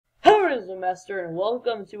morning, semester, and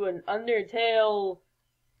welcome to an Undertale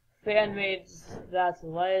fan-made That's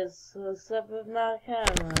Why It's Except with my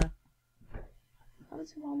camera. How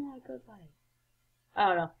does it want my good light? I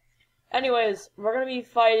don't know. Anyways, we're gonna be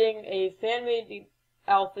fighting a fan-made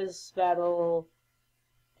Alphys battle,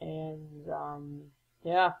 and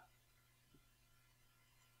yeah.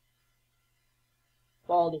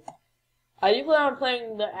 Quality. I do plan on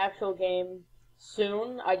playing the actual game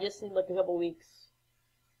soon. I just need like a couple weeks.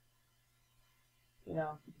 You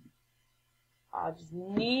know, I just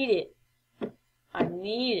need it. I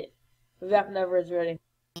need it. The Zap never is ready.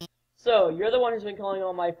 So, you're the one who's been killing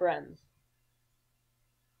all my friends.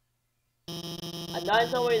 I'm not in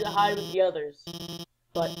some way to hide with the others,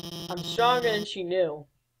 but I'm stronger than she knew.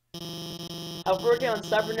 I'm working on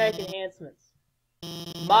cybernetic enhancements,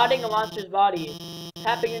 modding a monster's body,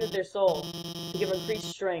 tapping into their soul to give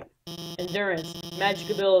increased strength, endurance,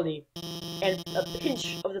 magic ability, and a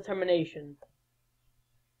pinch of determination.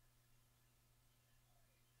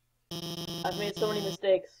 I've made so many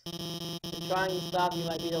mistakes, and trying to stop you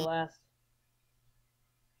might be the last.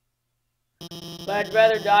 But I'd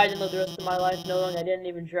rather die than live the rest of my life knowing I didn't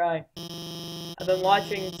even try. I've been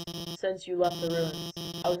watching since you left the ruins.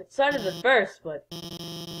 I was excited at first, but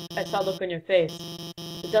I saw the look on your face,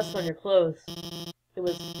 the dust on your clothes. It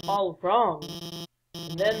was all wrong.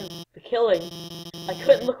 And then the killing. I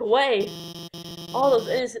couldn't look away. All those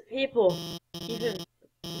innocent people, even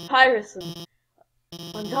Pyrus and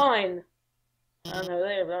Undyne. I don't know,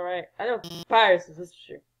 they're alright. I know Pyrus is this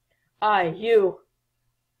true. You.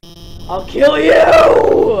 I'll kill you!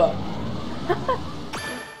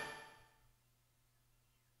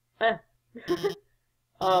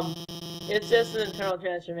 It's just an internal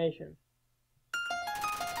transformation.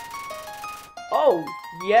 Oh,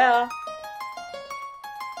 yeah.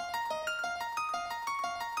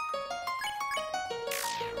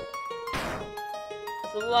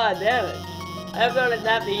 That's a lot of damage. I have not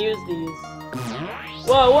have to use these.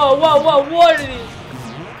 Whoa, whoa, whoa, whoa, what are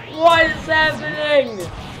these? What is happening?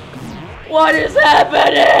 What is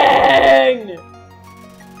happening?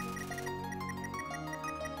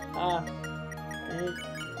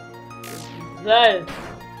 That.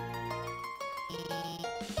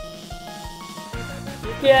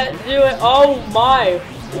 You can't do it. Oh my.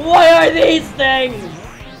 What are these things?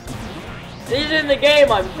 These are in the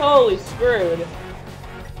game. I'm totally screwed.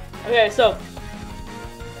 Okay, so.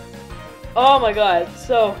 Oh my god.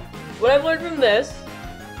 So, what I've learned from this.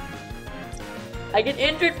 I get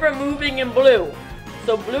injured from moving in blue.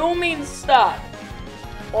 So blue means stop.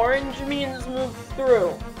 Orange means move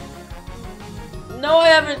through. No, I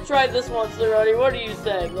haven't tried this once already. What are you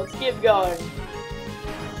saying? Let's keep going.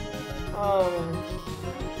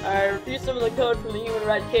 I refused some of the code from the human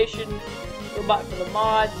eradication robot for the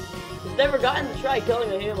mods. He's never gotten to try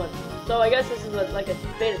killing a human. So I guess this is like a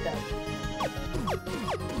beta test.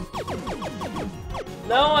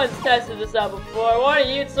 No one's tested this out before. What are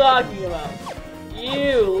you talking about?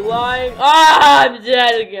 You lying. I'm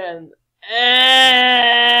dead again.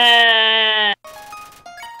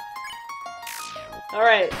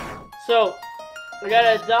 Alright, so we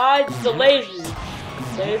gotta dodge the lasers.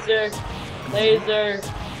 Laser, laser,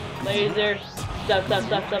 laser. Stop, stop,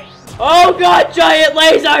 stop, stop. Oh god, giant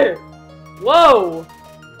laser! Whoa!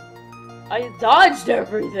 I dodged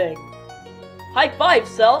everything. High five,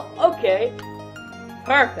 self. Okay.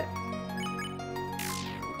 Perfect.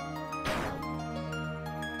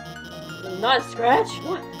 Not a scratch?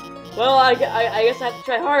 What? Well, I guess I have to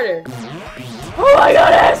try harder. Oh my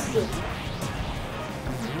goodness!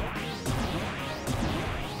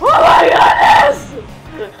 Oh my goodness!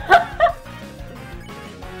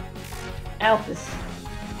 Alphys.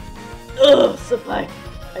 Ugh, supply.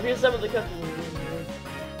 I hear some of the cooking.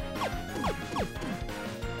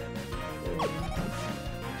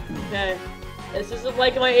 Okay. This isn't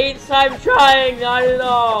like my 8th time trying, not at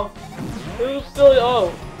all. Who's still.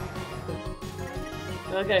 Oh.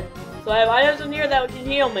 Okay. So I have items in here that can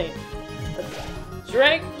heal me.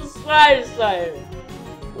 Drink the spider cider.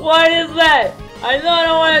 What is that? I know I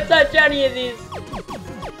don't want to touch any of these.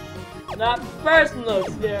 Not personal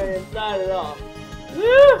experience, not at all.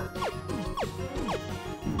 Woo!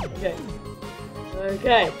 Okay.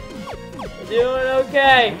 Okay. We're doing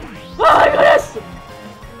okay. Oh my goodness!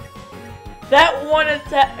 That one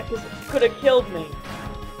attack could have killed me.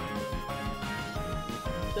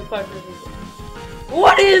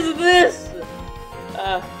 What is this?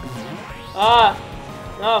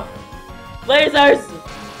 No. Lasers!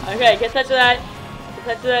 Okay, get touch of that. Get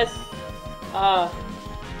touch of this.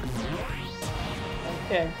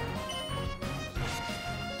 Okay.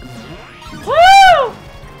 Woo!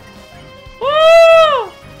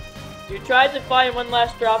 Woo! tried to find one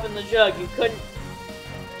last drop in the jug. You couldn't.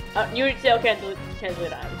 Undertale can't do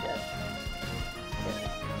it on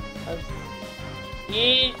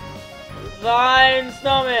Eat Vine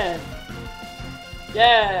Snowman.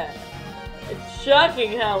 Yeah. It's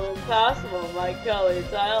shocking how impossible my color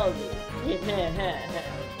tiles is.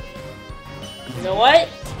 You know what?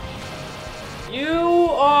 You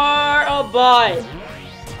are a bot.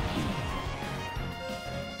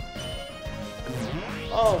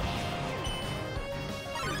 Oh.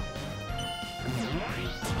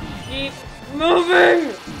 Keep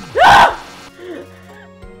moving! Ah!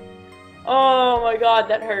 Oh my god,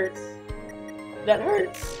 that hurts. That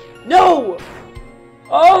hurts. No!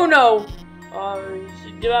 Oh no! You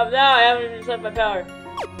should give up now. I haven't even set my power.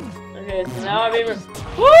 Okay, so now I'm able.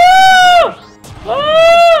 Woo!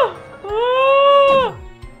 Ah! Ah!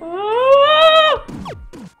 Ah!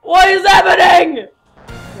 What is happening?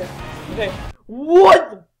 Okay.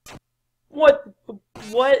 What?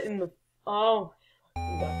 What in the? Oh.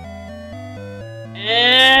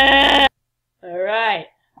 Alright.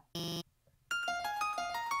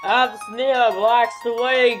 Absneer blocks the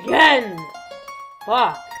way again.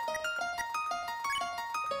 Fuck.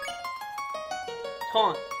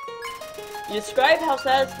 Taunt. You described how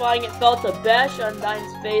satisfying it felt to bash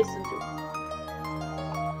Undyne's face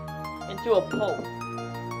into a pulp.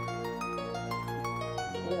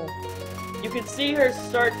 You could see her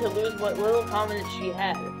start to lose what little confidence she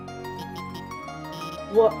had.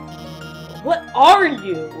 What are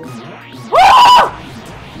you? Ah!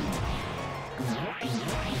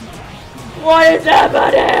 What is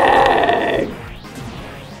happening?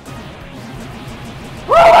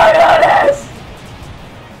 Oh my goodness!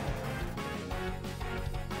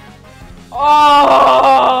 Oh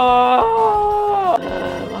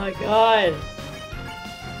my god.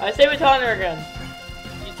 I say we taunt her again.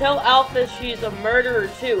 You tell Alpha she's a murderer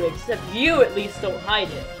too, except you at least don't hide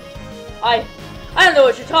it. I don't know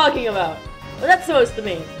what you're talking about. What that's supposed to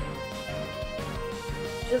mean?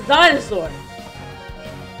 She's a dinosaur.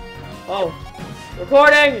 Oh.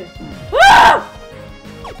 Recording! Ah!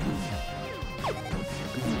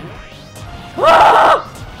 Ah!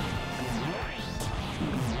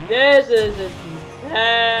 This is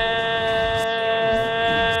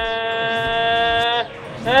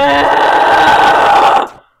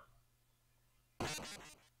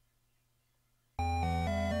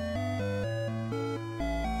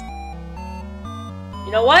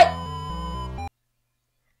You know what?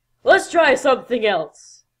 Let's try something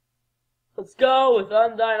else. Let's go with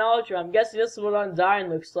Undyne Ultra. I'm guessing this is what Undyne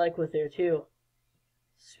looks like with her too.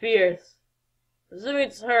 Spears. Assuming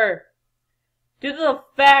it's her. Due to the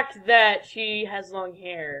fact that she has long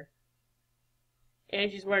hair.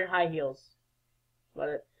 And she's wearing high heels.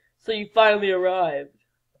 But so you finally arrived.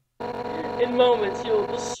 In moments you'll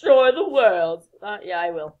destroy the world. Yeah, I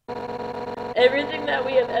will. Everything that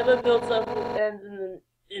we have ever built up will end in an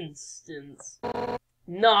instant.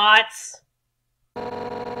 Not!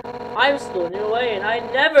 I'm still in your way, and I'll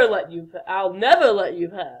never let you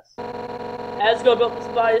pass. Asgore built this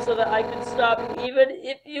body so that I could stop you, even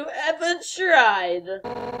if you ever tried.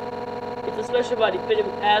 It's a special body fitted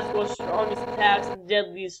with Asgore's strongest attacks and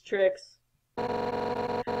deadliest tricks.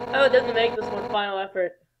 I would definitely make this one final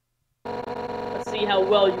effort. Let's see how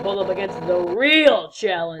well you hold up against the real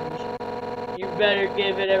challenge. You better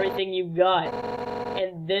give it everything you've got.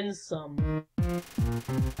 And then some.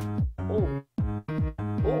 Oh.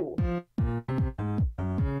 Oh.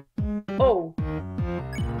 Oh.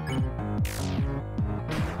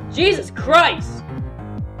 Jesus Christ!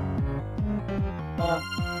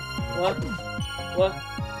 What? What?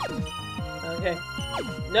 Okay.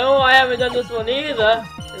 No, I haven't done this one either.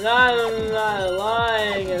 And I'm not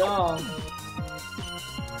lying at all.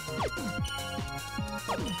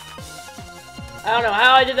 I don't know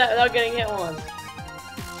how I did that without getting hit once.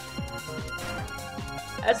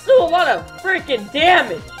 That's still a lot of freaking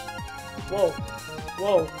damage! Whoa.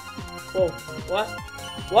 Whoa. Whoa. What?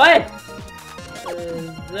 What?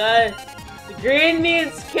 The green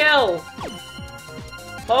needs kill!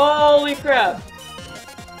 Holy crap.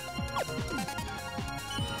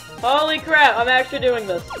 Holy crap, I'm actually doing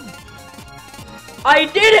this. I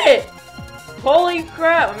did it! Holy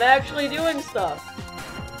crap, I'm actually doing stuff.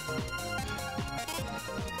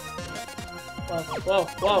 Whoa,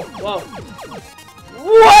 whoa, whoa, whoa!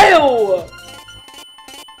 Whoa!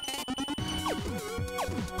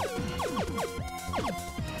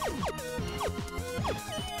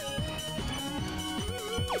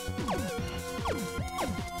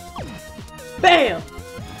 Bam!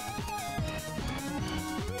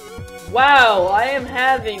 Wow, I am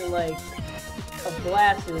having, like, a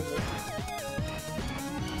blast with this.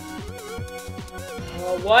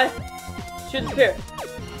 What? Shoot the spear.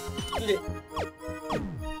 Shoot it.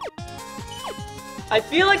 I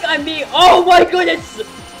feel like I'm being. Oh my goodness!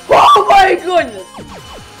 Oh my goodness!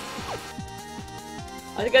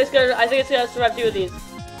 I think it's gonna survive 2 of these.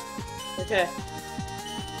 Okay.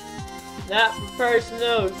 That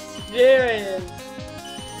personal experience.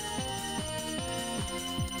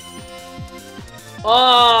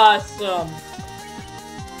 Awesome.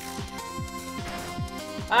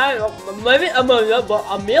 Maybe a million.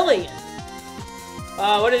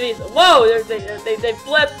 What are these? Whoa! They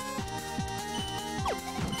flip.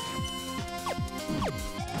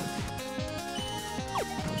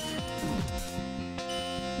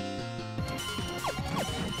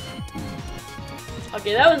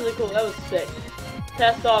 Okay, that was really cool. That was sick.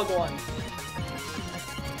 Test dog 1.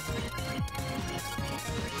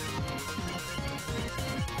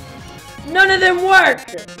 None of them work!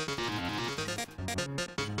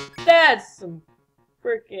 That's some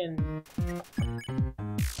freaking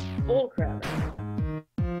bullcrap.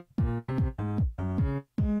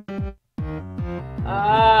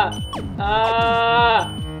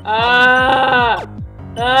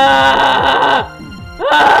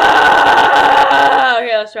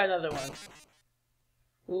 Okay, let's try another one.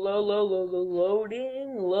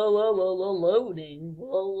 Loading. Loading.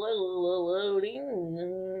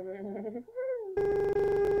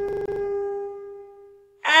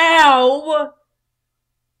 Ow!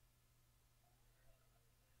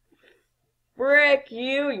 Frick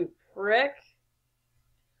you prick.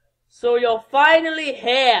 So you're finally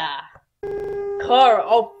here. Kara,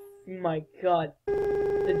 oh my god.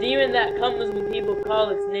 The demon that comes when people call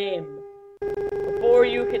its name. Before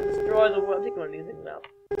you can destroy the world. I'm taking one of these things out.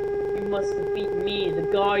 You must defeat me, the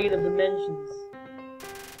guardian of dimensions.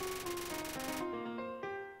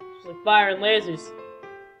 Just like fire and lasers.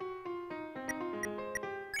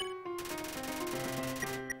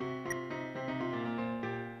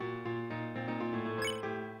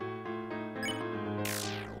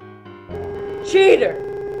 Cheater!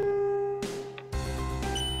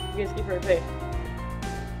 You guys keep her face.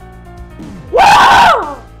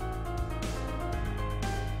 Wow!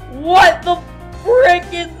 What the frick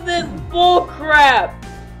is this bullcrap?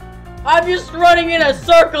 I'm just running in a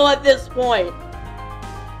circle at this point.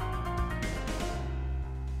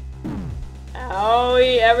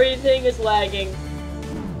 Owie, everything is lagging.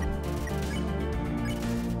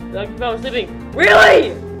 I'm sleeping.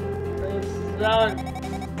 Really?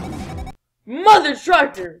 Mother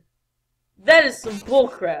trucker! That is some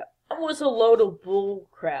bullcrap. That was a load of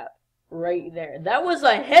bullcrap right there. That was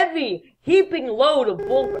a heavy, heaping load of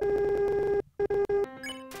bullcrap.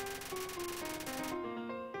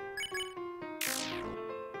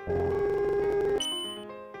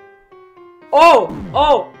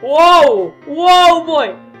 Whoa,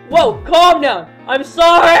 boy! Whoa, calm down! I'm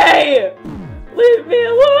sorry! Leave me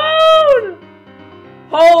alone!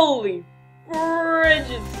 Holy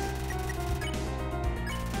fridges!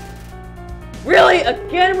 Really?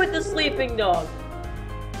 Again with the sleeping dog?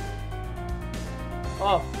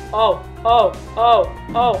 Whoa,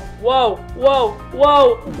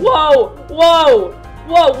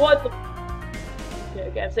 what the?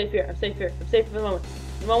 Okay, I'm safe here, I'm safe for the moment.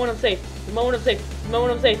 The moment I'm safe,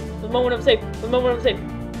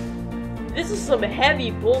 This is some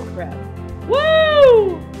heavy bullcrap.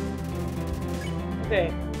 Woo!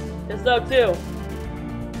 Okay, this dog too.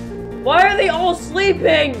 Why are they all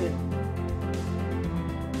sleeping?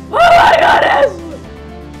 Oh my goodness!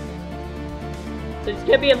 So you just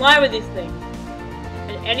can't be in line with these things.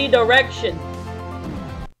 In any direction.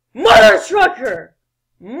 Mother trucker!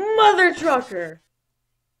 Mother trucker!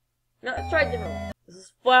 No, let's try a different one. This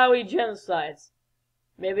is Flowey Genocides.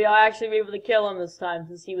 Maybe I'll actually be able to kill him this time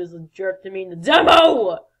since he was a jerk to me in the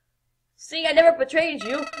demo! See, I never betrayed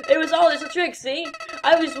you. It was all just a trick, see?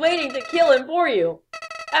 I was waiting to kill him for you.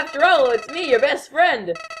 After all, it's me, your best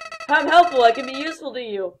friend. I'm helpful, I can be useful to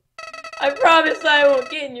you. I promise I won't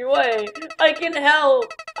get in your way. I can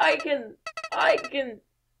help. I can...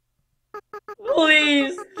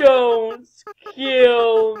 Please don't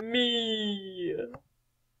kill me.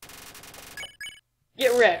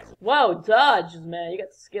 Get wrecked. Wow, dodges, man. You got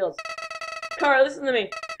the skills. Kara, listen to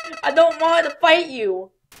me. I don't want to fight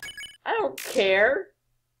you. I don't care.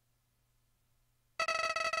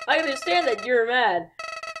 I understand that you're mad.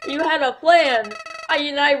 You had a plan,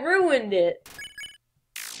 and I ruined it.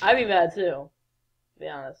 I'd be mad too, to be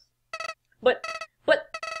honest. But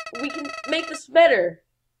we can make this better.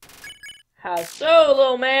 How so,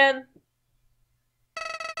 little man?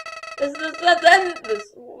 Let's end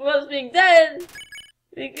this. Us being dead.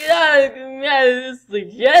 We gotta get this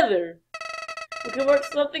together. We can work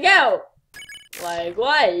something out. Like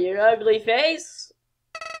what? Your ugly face?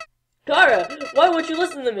 Kara, why won't you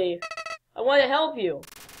listen to me? I want to help you.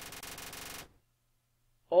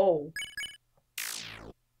 Oh.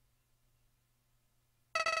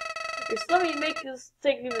 Just let me make this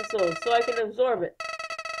take human souls so I can absorb it.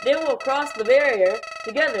 Then we'll cross the barrier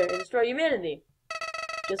together and destroy humanity.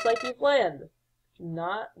 Just like you planned.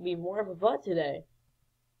 Not be more of a butt today.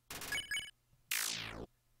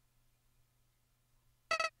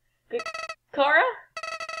 Kara?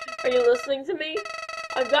 Are you listening to me?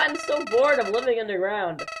 I've gotten so bored of living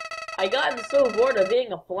underground. I've gotten so bored of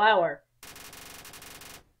being a flower.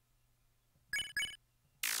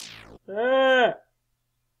 I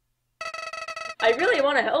really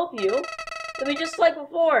want to help you. It'll be just like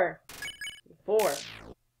before. Before?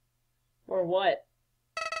 Or what?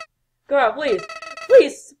 Girl, please.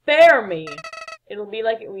 Please spare me. It'll be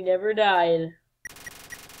like we never died.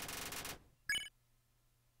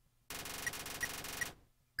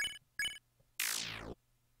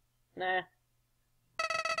 Nah.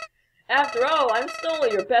 After all, I'm still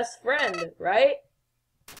your best friend, right?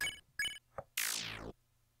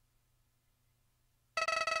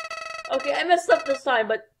 Okay, I messed up this time,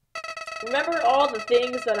 but remember all the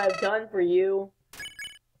things that I've done for you?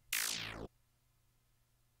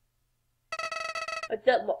 Like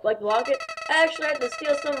that, like the locket? I actually had to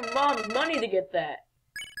steal some of Mom's money to get that.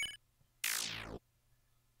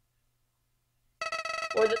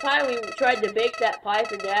 Or the time we tried to bake that pie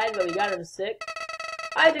for Dad, but we got him sick.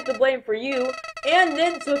 I took the blame for you, and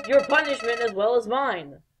then took your punishment as well as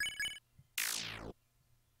mine.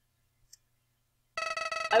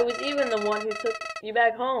 I was even the one who took you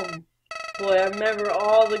back home. Boy, I remember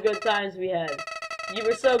all the good times we had. You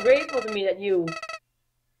were so grateful to me that you...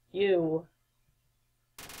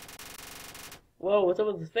 Whoa, what's up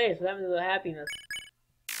with his face? What happened to the happiness?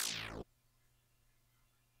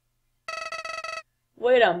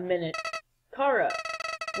 Wait a minute. Kara,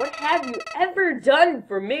 what have you ever done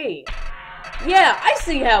for me? Yeah, I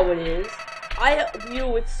see how it is. I helped you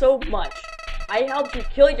with so much. I helped you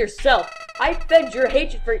kill yourself. I fed your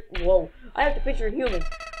hatred for... Whoa, I have to picture humans.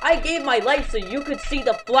 I gave my life so you could see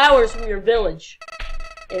the flowers from your village.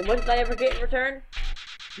 And what did I ever get in return?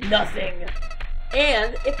 Nothing.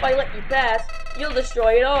 And if I let you pass, you'll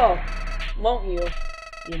destroy it all. Won't you?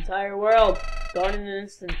 The entire world. Gone in an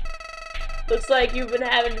instant. Looks like you've been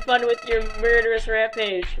having fun with your murderous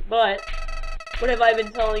rampage, but what have I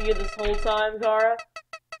been telling you this whole time, Kara?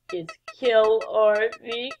 It's kill or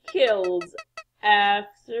be killed,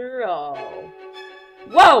 after all.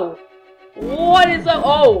 Whoa! What is up?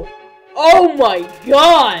 Oh! Oh my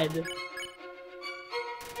god!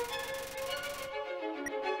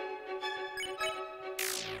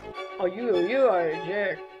 Oh, you are a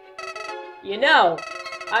jerk. You know,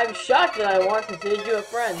 I'm shocked that I once considered you a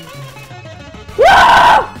friend.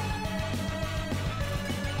 Ah!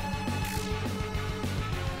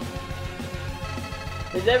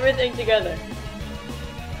 Is everything together?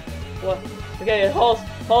 What? Okay, hold.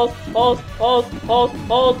 No one's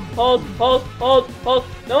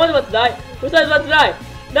about to die. Who's about to die?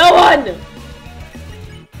 No one!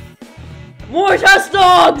 More test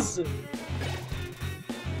dogs!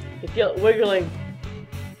 I feel it wiggling.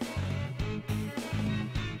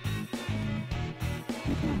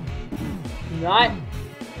 Not.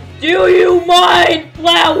 Do you mind,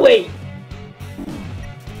 Flowey?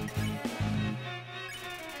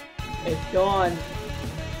 It's gone.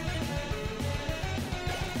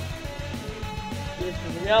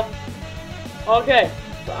 Yep. Okay,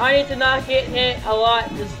 so I need to not get hit a lot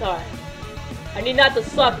this time. I need not to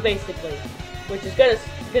suck, basically, which is gonna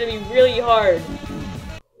be really hard.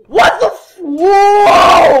 What the f—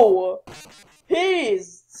 Whoa!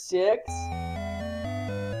 He's 6.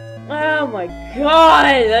 Oh my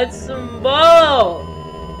god, that's some bull!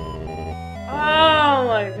 Oh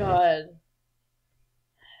my god.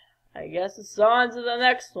 I guess it's on to the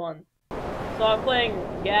next one. So I'm playing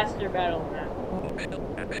Gaster Battle now.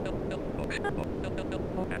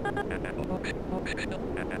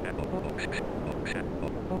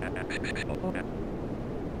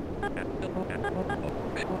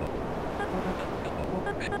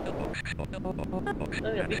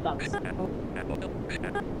 Let me beatbox.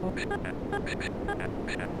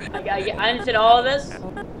 I understand all of this.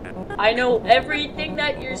 I know everything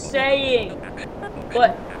that you're saying.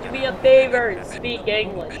 But do me a favor and speak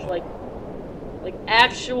English. Like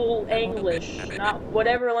actual English. Not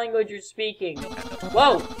whatever language you're speaking.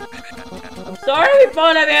 Whoa! I'm sorry to make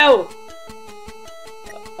fun of you!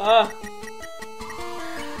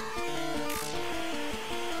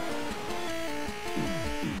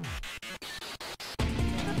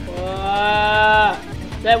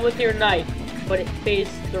 That with your knife. but it phased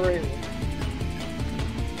through.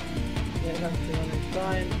 Yeah, that's 200,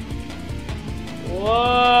 fine.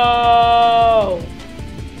 Whoa!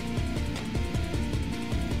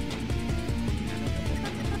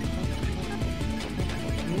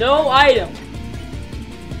 No item!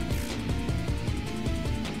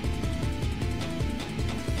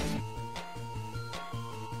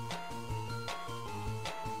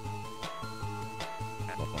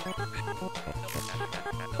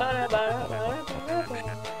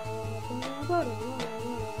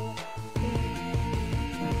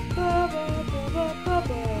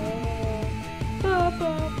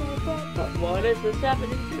 What is this happening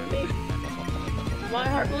to me? My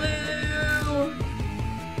heart blue!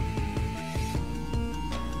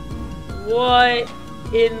 What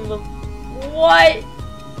in the... What?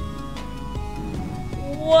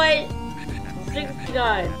 What?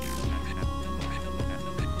 69.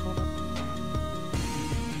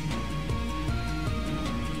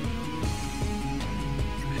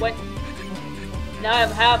 What? Now I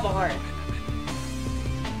have half a heart.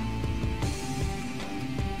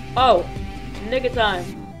 Oh, nick of time.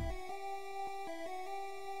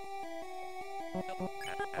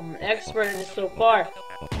 I'm an expert in this so far.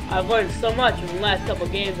 I've learned so much from the last couple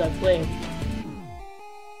games I've played.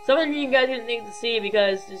 Some of you guys didn't need to see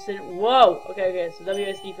because just didn't. Whoa! Okay, so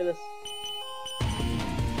WSD for this.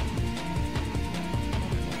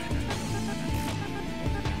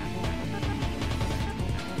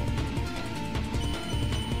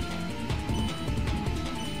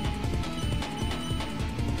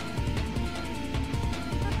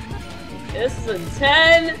 This is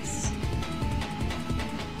intense!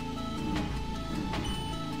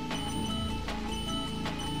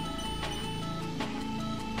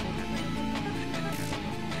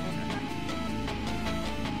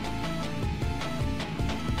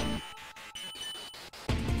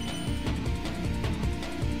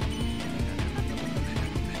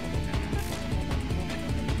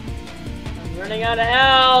 I'm running out of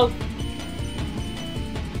health!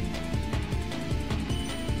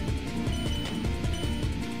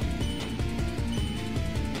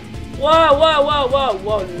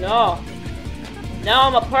 Whoa, no. Now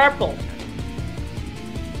I'm a purple.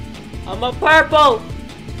 I'm a purple.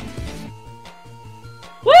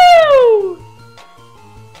 Woo!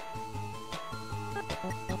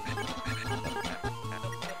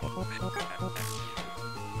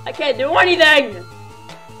 I can't do anything.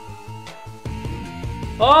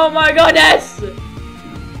 Oh my goodness.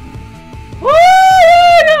 Woo!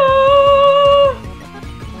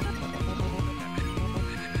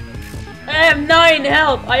 I have 9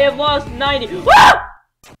 health. I have lost 90. Ah!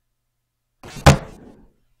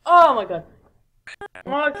 Oh my god.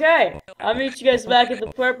 Okay. I'll meet you guys back at the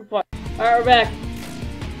purple part. Alright, we're back.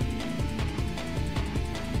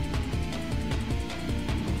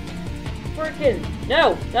 Freaking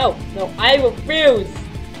no. I refuse.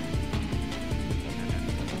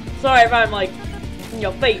 Sorry if I'm like in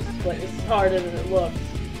your face, but it's harder than it looks.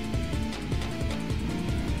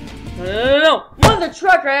 No. Mother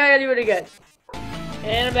trucker, I gotta do it again.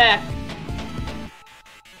 And I'm back.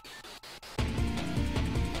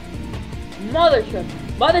 Mother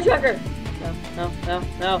trucker. No,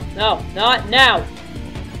 not now.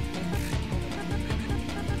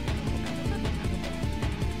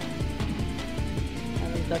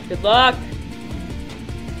 Having such good luck.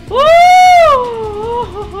 Woo!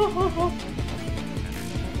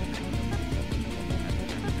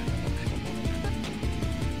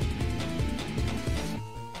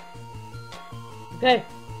 Okay.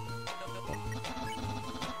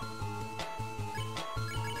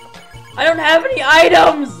 I don't have any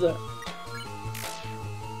items!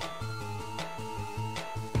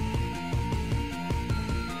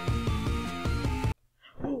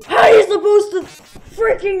 How are you supposed to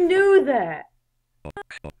freaking do that?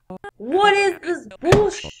 What is this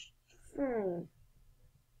bullshit? Oh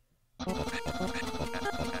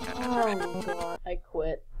my god.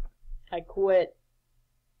 I quit.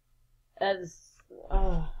 That is...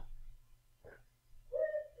 Oh.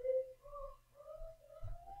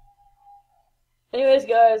 Anyways,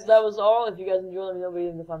 guys, that was all. If you guys enjoyed, let me know by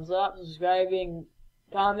giving the thumbs up, subscribing,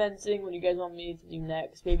 commenting what you guys want me to do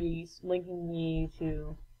next. Maybe linking me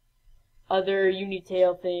to other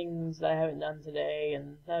Undertale things that I haven't done today,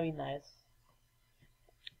 and that'd be nice.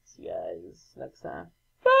 See you guys next time.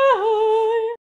 Bye!